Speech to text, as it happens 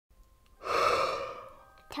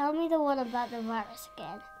Tell me the one about the virus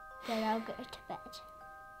again, then I'll go to bed.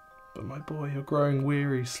 But my boy, you're growing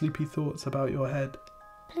weary, sleepy thoughts about your head.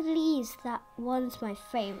 Please, that one's my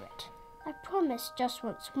favourite. I promise just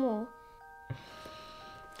once more.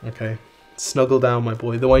 Okay, snuggle down, my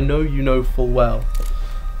boy, though I know you know full well.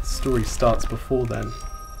 The story starts before then,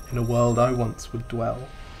 in a world I once would dwell.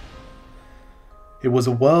 It was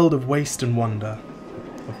a world of waste and wonder,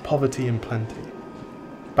 of poverty and plenty,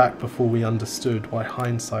 back before we understood why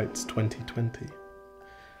hindsight's 2020.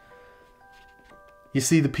 You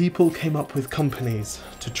see, the people came up with companies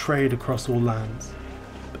to trade across all lands,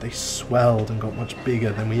 but they swelled and got much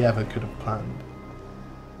bigger than we ever could have planned.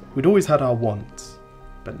 We'd always had our wants,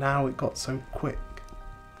 but now it got so quick.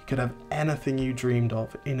 You could have anything you dreamed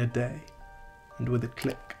of in a day, and with a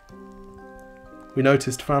click. We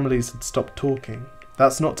noticed families had stopped talking.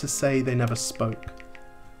 That's not to say they never spoke,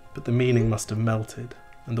 but the meaning must have melted,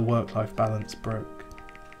 and the work-life balance broke.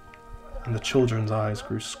 And the children's eyes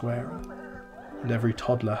grew squarer, and every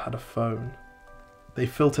toddler had a phone. They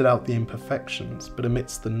filtered out the imperfections, but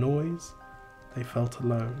amidst the noise, they felt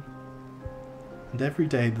alone. And every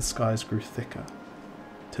day the skies grew thicker,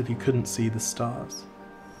 till you couldn't see the stars.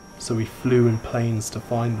 So we flew in planes to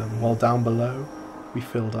find them, while down below, we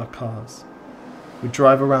filled our cars. We'd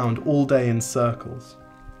drive around all day in circles.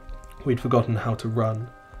 We'd forgotten how to run.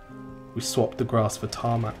 We swapped the grass for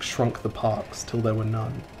tarmac, shrunk the parks till there were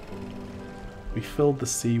none. We filled the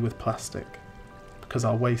sea with plastic, because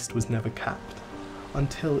our waste was never capped,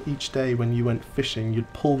 until each day when you went fishing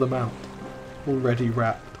you'd pull them out, already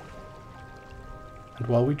wrapped. And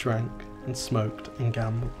while we drank and smoked and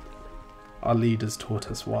gambled, our leaders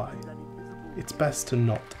taught us why. It's best to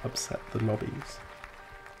not upset the lobbies,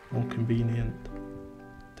 more convenient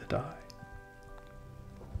to die.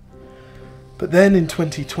 But then in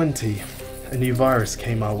 2020, a new virus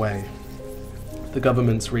came our way. The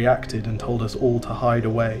governments reacted and told us all to hide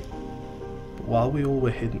away. But while we all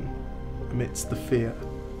were hidden, amidst the fear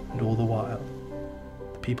and all the while,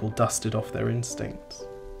 the people dusted off their instincts.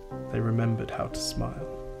 They remembered how to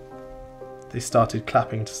smile. They started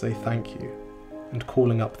clapping to say thank you and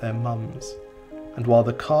calling up their mums. And while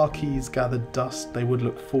the car keys gathered dust, they would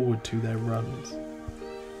look forward to their runs.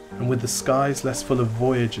 And with the skies less full of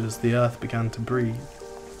voyagers, the earth began to breathe,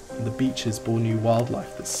 and the beaches bore new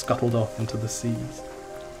wildlife that scuttled off into the seas.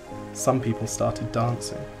 Some people started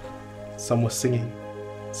dancing, some were singing,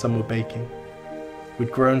 some were baking.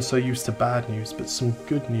 We'd grown so used to bad news, but some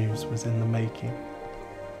good news was in the making.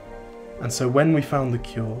 And so when we found the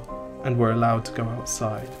cure, and were allowed to go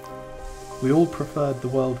outside, we all preferred the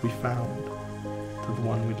world we found to the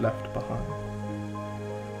one we'd left behind.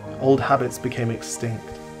 Old habits became extinct,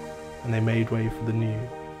 and they made way for the new,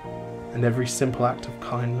 and every simple act of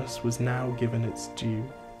kindness was now given its due.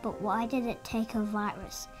 But why did it take a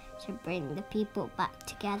virus to bring the people back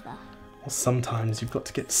together? Well, sometimes you've got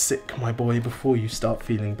to get sick, my boy, before you start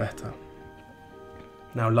feeling better.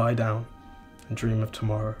 Now lie down and dream of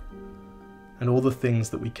tomorrow, and all the things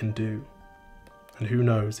that we can do. And who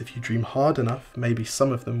knows, if you dream hard enough, maybe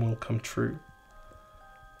some of them will come true.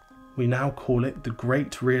 We now call it the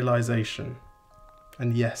Great Realisation.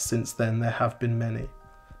 And yes, since then there have been many.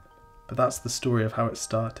 But that's the story of how it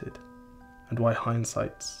started, and why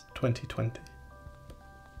hindsight's 2020.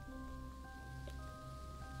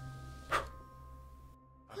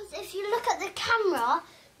 Because if you look at the camera,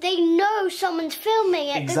 they know someone's filming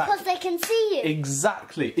it because they can see you.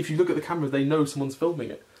 Exactly. If you look at the camera, they know someone's filming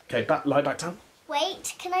it. Okay, lie back down.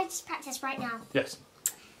 Wait, can I just practice right now? Yes.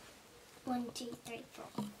 1, 2, 3,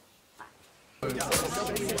 4. I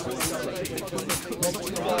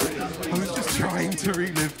was just trying to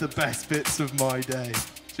relive the best bits of my day.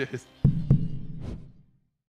 Cheers.